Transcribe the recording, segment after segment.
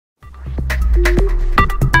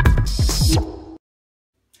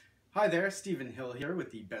Hi there, Stephen Hill here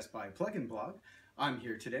with the Best Buy Plugin Blog. I'm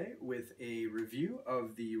here today with a review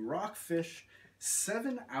of the Rocketfish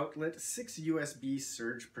 7-outlet 6 USB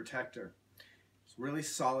surge protector. It's a really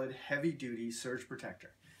solid, heavy-duty surge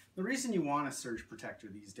protector. The reason you want a surge protector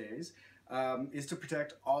these days is to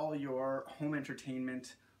protect all your home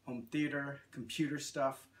entertainment, home theater, computer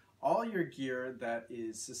stuff, all your gear that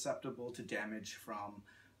is susceptible to damage from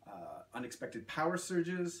unexpected power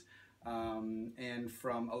surges, and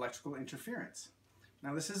from electrical interference.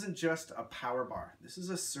 Now this isn't just a power bar, this is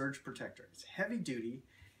a surge protector. It's heavy duty,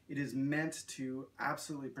 it is meant to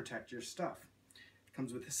absolutely protect your stuff. It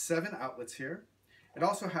comes with 7 outlets here. It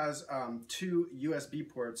also has 2 USB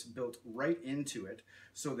ports built right into it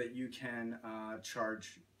so that you can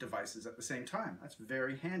charge devices at the same time. That's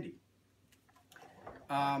very handy.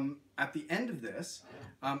 At the end of this,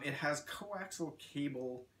 it has coaxial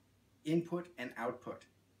cable input and output.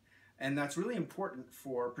 And that's really important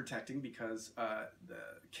for protecting because the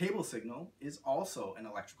cable signal is also an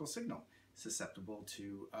electrical signal, susceptible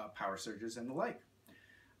to power surges and the like.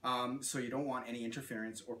 So you don't want any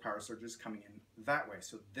interference or power surges coming in that way.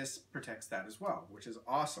 So this protects that as well, which is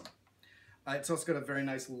awesome. It's also got a very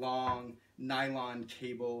nice long nylon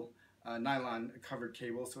cable, nylon covered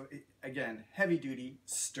cable. So again, heavy duty,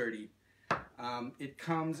 sturdy. It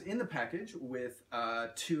comes in the package with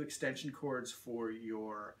 2 extension cords for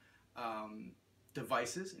your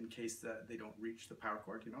devices in case that they don't reach the power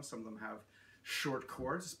cord. You know, some of them have short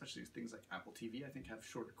cords, especially things like Apple TV, I think, have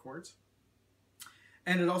shorter cords.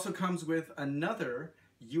 And it also comes with another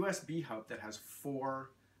USB hub that has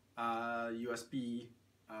 4 USB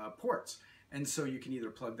ports. And so you can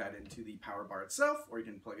either plug that into the power bar itself or you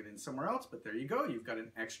can plug it in somewhere else, but there you go, you've got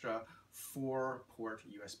an extra 4-port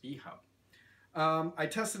USB hub. I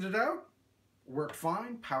tested it out, worked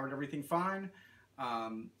fine, powered everything fine.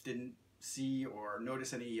 Didn't see or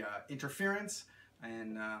notice any interference,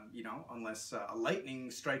 and you know, unless a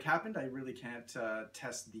lightning strike happened, I really can't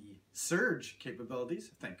test the surge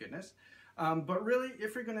capabilities, thank goodness. But really,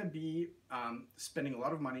 if you're going to be spending a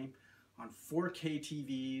lot of money on 4K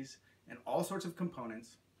TVs and all sorts of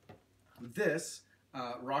components, this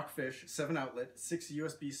Rocketfish 7-outlet 6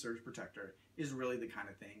 USB surge protector is really the kind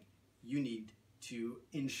of thing you need to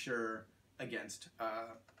ensure against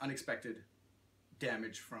unexpected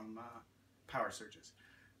damage from power surges.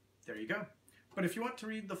 There you go. But if you want to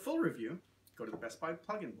read the full review, go to the Best Buy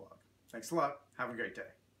Plugin Blog. Thanks a lot. Have a great day.